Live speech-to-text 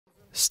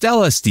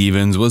Stella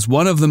Stevens was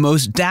one of the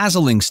most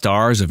dazzling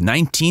stars of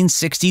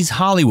 1960s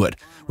Hollywood.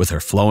 With her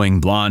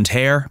flowing blonde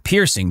hair,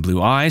 piercing blue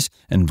eyes,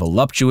 and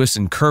voluptuous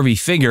and curvy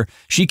figure,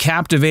 she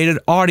captivated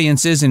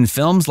audiences in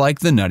films like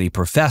The Nutty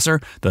Professor,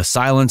 The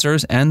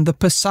Silencers, and The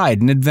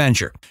Poseidon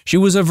Adventure. She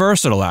was a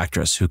versatile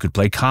actress who could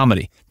play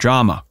comedy,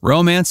 drama,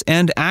 romance,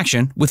 and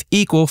action with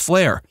equal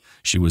flair.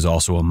 She was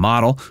also a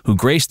model who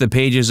graced the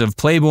pages of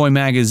Playboy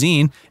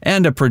magazine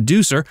and a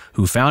producer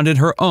who founded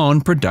her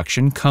own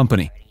production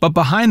company. But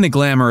behind the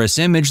glamorous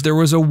image, there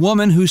was a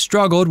woman who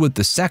struggled with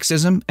the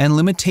sexism and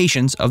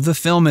limitations of the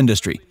film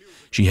industry.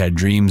 She had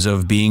dreams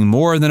of being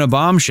more than a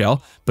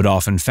bombshell, but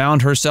often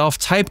found herself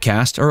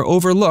typecast or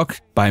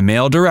overlooked by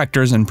male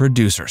directors and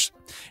producers.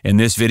 In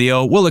this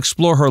video, we'll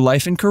explore her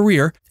life and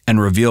career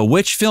and reveal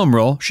which film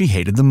role she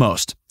hated the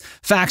most.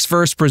 Facts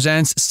First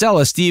presents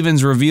Stella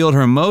Stevens revealed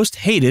her most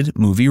hated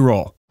movie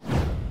role.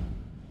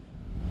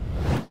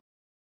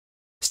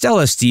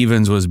 Stella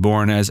Stevens was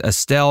born as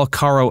Estelle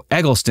Caro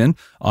Eggleston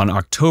on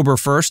October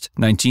 1,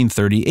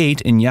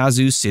 1938 in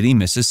Yazoo City,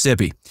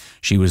 Mississippi.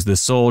 She was the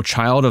sole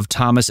child of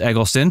Thomas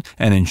Eggleston,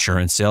 an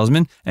insurance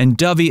salesman, and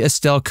Dovey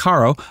Estelle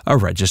Caro, a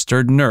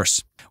registered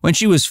nurse. When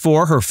she was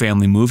 4, her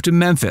family moved to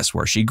Memphis,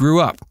 where she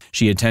grew up.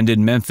 She attended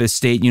Memphis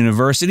State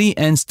University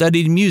and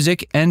studied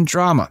music and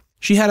drama.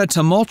 She had a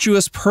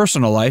tumultuous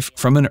personal life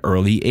from an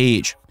early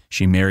age.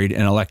 She married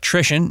an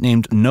electrician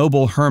named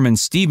Noble Herman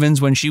Stevens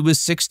when she was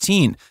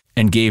 16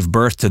 and gave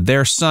birth to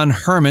their son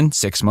Herman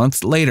 6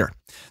 months later.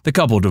 The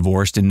couple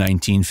divorced in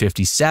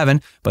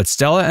 1957, but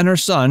Stella and her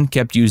son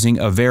kept using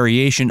a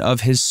variation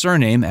of his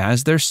surname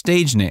as their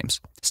stage names.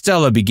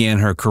 Stella began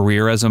her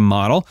career as a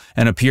model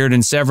and appeared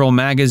in several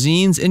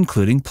magazines,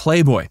 including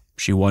Playboy.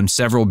 She won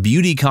several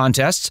beauty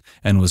contests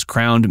and was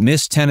crowned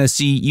Miss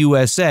Tennessee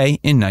USA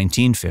in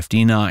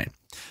 1959.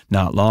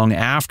 Not long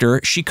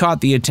after, she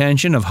caught the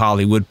attention of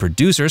Hollywood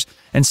producers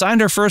and signed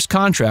her first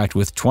contract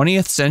with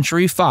 20th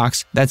Century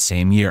Fox that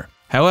same year.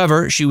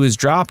 However, she was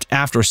dropped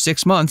after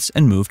 6 months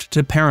and moved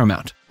to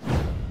Paramount.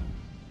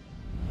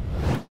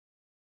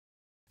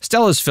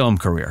 Stella's film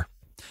career.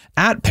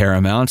 At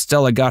Paramount,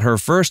 Stella got her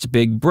first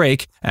big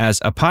break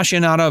as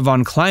Appassionata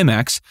von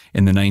Climax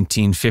in the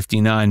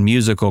 1959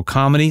 musical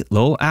comedy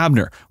Lil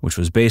Abner, which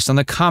was based on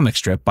the comic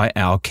strip by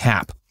Al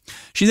Capp.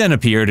 She then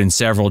appeared in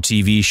several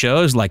TV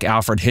shows like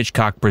Alfred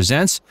Hitchcock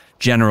Presents,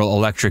 General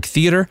Electric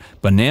Theater,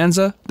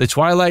 Bonanza, The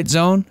Twilight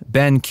Zone,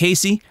 Ben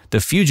Casey,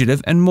 The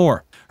Fugitive, and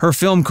more. Her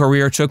film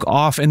career took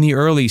off in the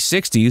early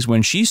 60s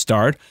when she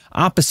starred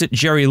opposite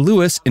Jerry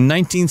Lewis in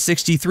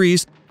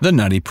 1963's The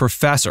Nutty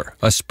Professor,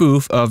 a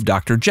spoof of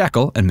Dr.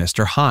 Jekyll and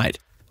Mr. Hyde.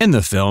 In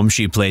the film,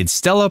 she played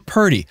Stella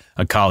Purdy,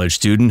 a college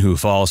student who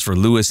falls for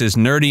Lewis's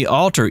nerdy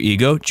alter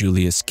ego,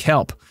 Julius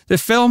Kelp. The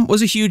film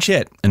was a huge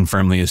hit and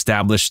firmly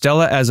established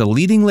Stella as a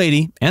leading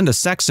lady and a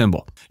sex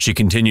symbol. She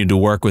continued to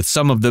work with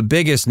some of the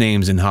biggest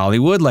names in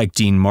Hollywood like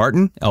Dean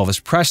Martin,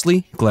 Elvis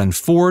Presley, Glenn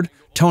Ford,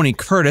 Tony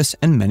Curtis,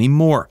 and many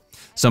more.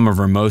 Some of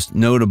her most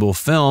notable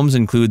films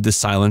include The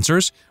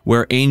Silencers,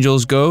 Where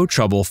Angels Go,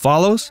 Trouble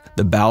Follows,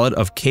 The Ballad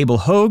of Cable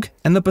Hogue,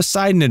 and The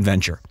Poseidon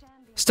Adventure.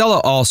 Stella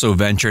also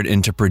ventured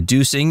into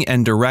producing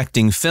and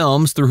directing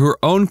films through her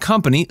own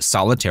company,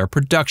 Solitaire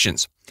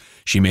Productions.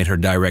 She made her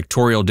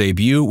directorial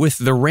debut with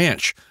The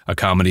Ranch, a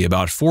comedy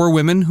about 4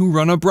 women who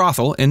run a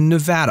brothel in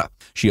Nevada.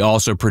 She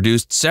also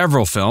produced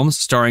several films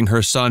starring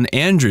her son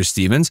Andrew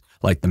Stevens,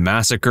 like The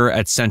Massacre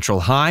at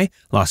Central High,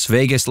 Las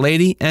Vegas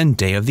Lady, and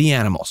Day of the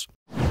Animals.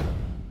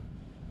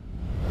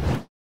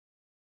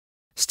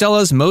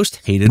 Stella's most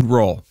hated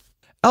role.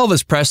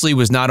 Elvis Presley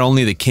was not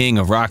only the king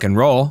of rock and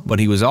roll, but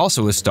he was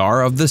also a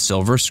star of the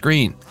silver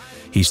screen.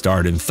 He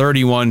starred in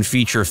 31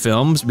 feature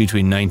films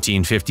between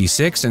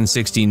 1956 and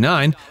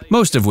 69,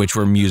 most of which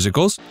were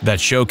musicals that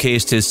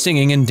showcased his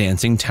singing and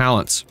dancing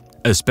talents.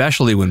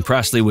 Especially when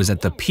Presley was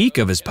at the peak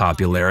of his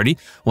popularity,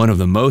 one of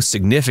the most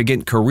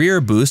significant career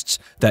boosts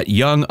that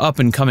young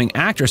up-and-coming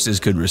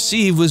actresses could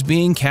receive was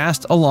being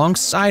cast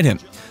alongside him.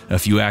 A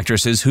few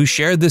actresses who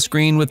shared the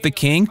screen with the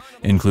king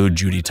include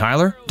Judy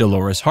Tyler,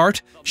 Dolores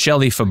Hart,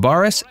 Shelley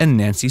Fabares, and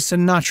Nancy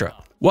Sinatra.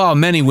 While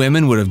many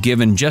women would have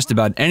given just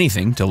about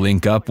anything to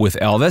link up with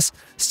Elvis,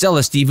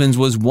 Stella Stevens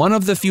was one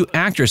of the few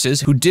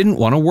actresses who didn't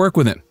want to work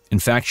with him. In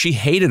fact, she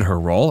hated her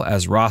role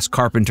as Ross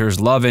Carpenter's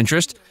love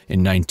interest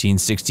in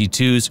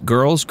 1962's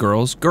Girls,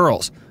 Girls,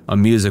 Girls, a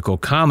musical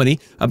comedy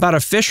about a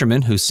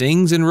fisherman who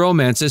sings and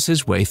romances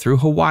his way through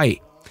Hawaii.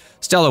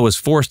 Stella was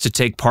forced to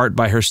take part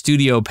by her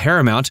studio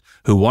Paramount,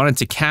 who wanted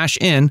to cash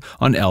in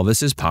on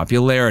Elvis's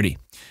popularity.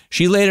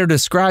 She later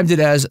described it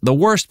as the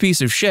worst piece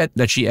of shit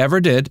that she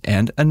ever did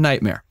and a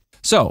nightmare.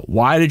 So,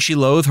 why did she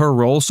loathe her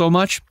role so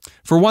much?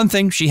 For one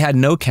thing, she had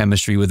no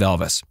chemistry with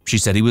Elvis. She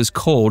said he was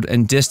cold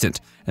and distant,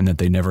 and that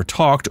they never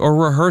talked or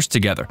rehearsed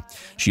together.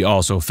 She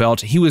also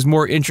felt he was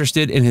more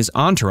interested in his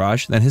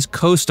entourage than his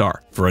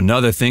co-star. For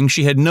another thing,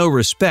 she had no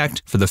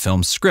respect for the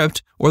film's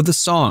script or the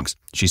songs.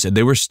 She said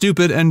they were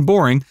stupid and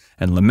boring,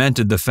 and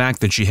lamented the fact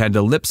that she had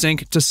to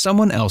lip-sync to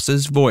someone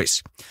else's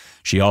voice.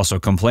 She also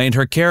complained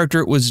her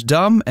character was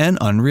dumb and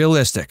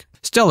unrealistic.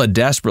 Stella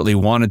desperately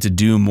wanted to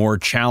do more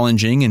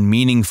challenging and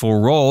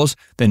meaningful roles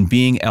than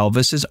being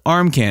Elvis's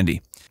arm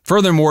candy.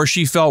 Furthermore,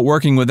 she felt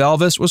working with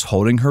Elvis was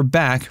holding her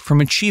back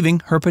from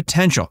achieving her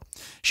potential.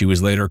 She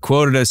was later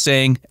quoted as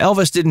saying,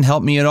 "Elvis didn't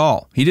help me at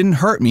all. He didn't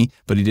hurt me,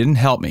 but he didn't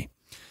help me."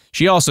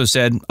 She also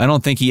said, "I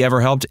don't think he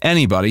ever helped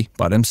anybody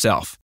but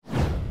himself."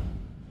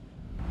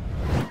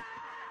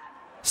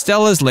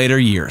 Stella's later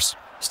years.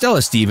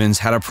 Stella Stevens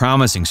had a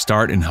promising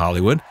start in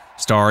Hollywood,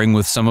 starring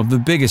with some of the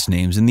biggest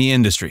names in the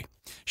industry.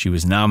 She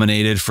was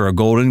nominated for a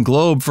Golden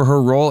Globe for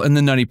her role in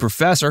The Nutty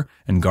Professor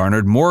and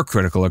garnered more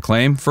critical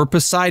acclaim for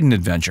Poseidon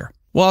Adventure.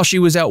 While she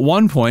was at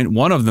one point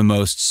one of the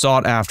most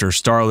sought-after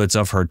starlets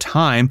of her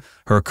time,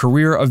 her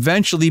career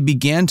eventually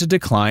began to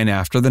decline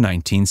after the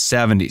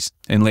 1970s.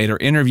 In later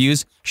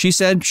interviews, she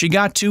said she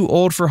got too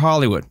old for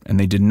Hollywood and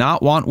they did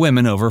not want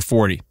women over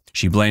 40.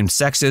 She blamed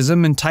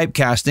sexism and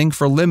typecasting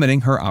for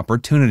limiting her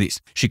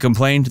opportunities. She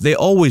complained they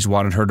always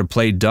wanted her to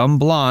play dumb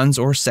blondes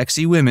or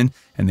sexy women,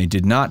 and they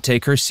did not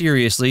take her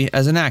seriously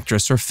as an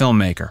actress or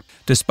filmmaker.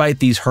 Despite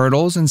these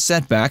hurdles and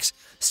setbacks,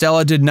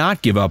 Stella did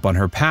not give up on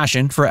her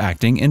passion for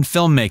acting and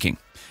filmmaking.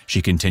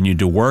 She continued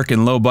to work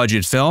in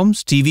low-budget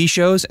films, TV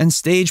shows, and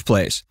stage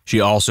plays. She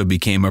also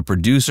became a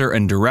producer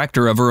and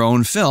director of her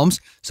own films,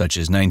 such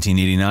as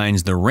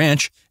 1989's The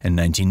Ranch and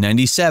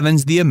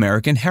 1997's The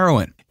American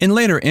Heroine. In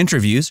later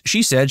interviews,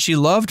 she said she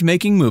loved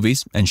making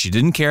movies and she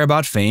didn't care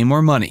about fame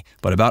or money,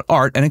 but about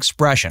art and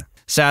expression.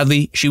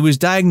 Sadly, she was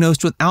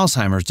diagnosed with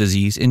Alzheimer's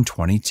disease in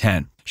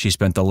 2010. She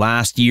spent the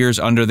last years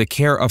under the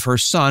care of her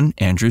son,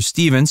 Andrew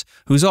Stevens,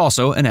 who's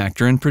also an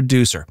actor and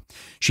producer.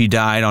 She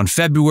died on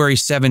February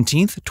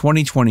 17,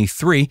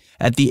 2023,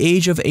 at the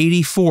age of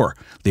 84,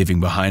 leaving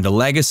behind a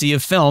legacy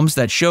of films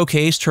that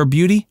showcased her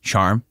beauty,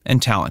 charm,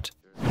 and talent.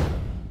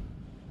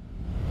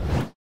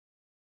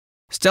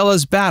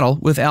 Stella's battle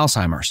with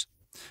Alzheimer's.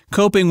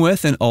 Coping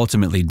with and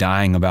ultimately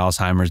dying of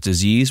Alzheimer's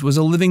disease was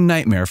a living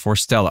nightmare for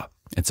Stella.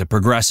 It's a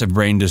progressive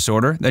brain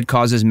disorder that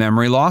causes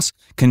memory loss,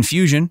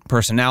 confusion,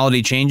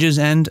 personality changes,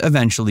 and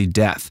eventually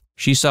death.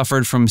 She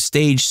suffered from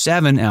stage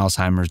 7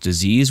 Alzheimer's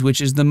disease,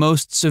 which is the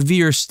most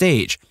severe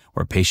stage,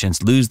 where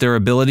patients lose their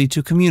ability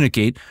to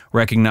communicate,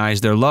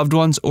 recognize their loved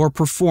ones, or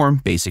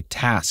perform basic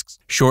tasks.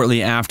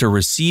 Shortly after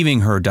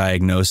receiving her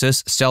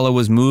diagnosis, Stella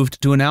was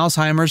moved to an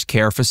Alzheimer's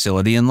care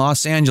facility in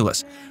Los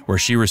Angeles, where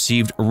she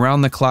received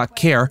around-the-clock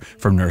care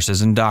from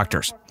nurses and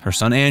doctors. Her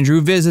son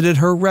Andrew visited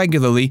her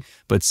regularly,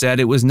 but said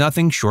it was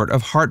nothing short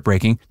of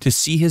heartbreaking to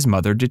see his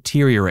mother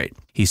deteriorate.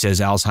 He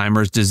says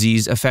Alzheimer's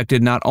disease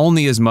affected not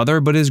only his mother,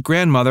 but his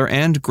grandmother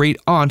and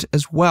great-aunt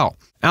as well.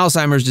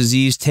 Alzheimer's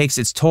disease takes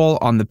its toll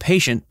on the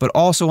patient, but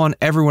also on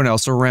everyone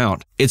else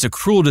around. It's a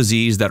cruel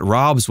disease that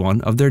robs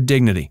one of their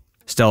dignity.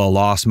 Stella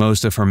lost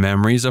most of her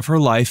memories of her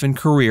life and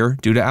career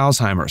due to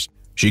Alzheimer's.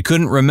 She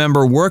couldn't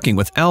remember working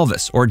with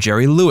Elvis or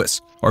Jerry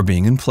Lewis, or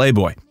being in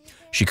Playboy.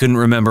 She couldn't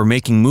remember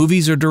making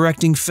movies or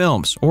directing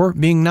films, or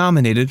being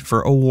nominated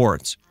for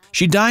awards.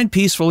 She died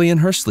peacefully in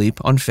her sleep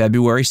on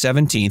February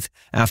 17th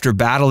after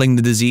battling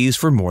the disease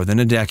for more than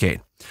a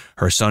decade.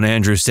 Her son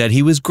Andrew said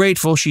he was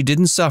grateful she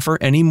didn't suffer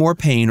any more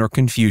pain or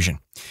confusion.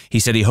 He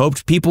said he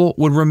hoped people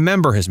would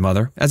remember his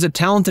mother as a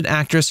talented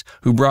actress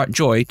who brought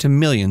joy to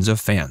millions of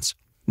fans.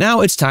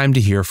 Now it's time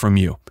to hear from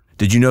you.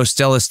 Did you know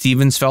Stella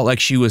Stevens felt like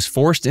she was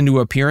forced into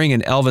appearing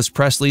in Elvis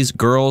Presley's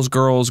Girls,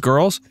 Girls,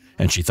 Girls,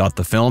 and she thought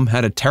the film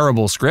had a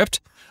terrible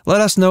script? Let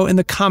us know in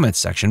the comments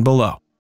section below.